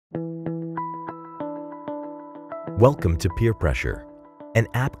Welcome to Peer Pressure, an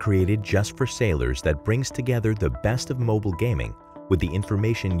app created just for sailors that brings together the best of mobile gaming with the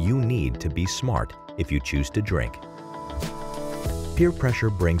information you need to be smart if you choose to drink. Peer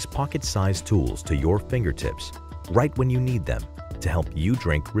Pressure brings pocket-sized tools to your fingertips right when you need them to help you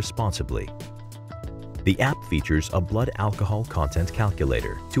drink responsibly. The app features a blood alcohol content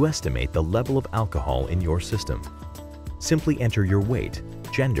calculator to estimate the level of alcohol in your system. Simply enter your weight,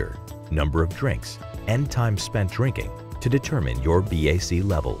 gender, number of drinks, and time spent drinking to determine your BAC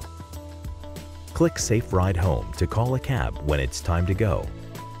level. Click Safe Ride Home to call a cab when it's time to go.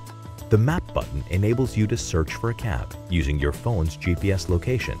 The Map button enables you to search for a cab using your phone's GPS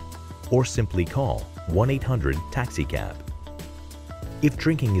location, or simply call 1-800-TAXI-CAB. If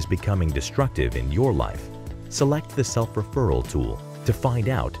drinking is becoming destructive in your life, select the self-referral tool to find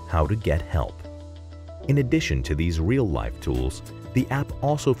out how to get help. In addition to these real-life tools, the app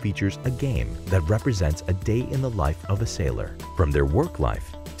also features a game that represents a day in the life of a sailor, from their work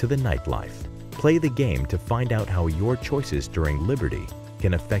life to the nightlife. Play the game to find out how your choices during liberty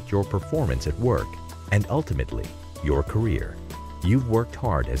can affect your performance at work and ultimately your career. You've worked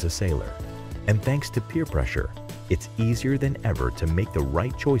hard as a sailor, and thanks to peer pressure, it's easier than ever to make the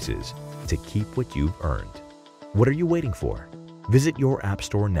right choices to keep what you've earned. What are you waiting for? Visit your app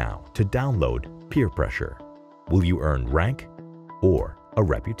store now to download Peer Pressure. Will you earn rank or a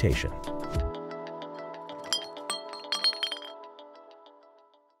reputation?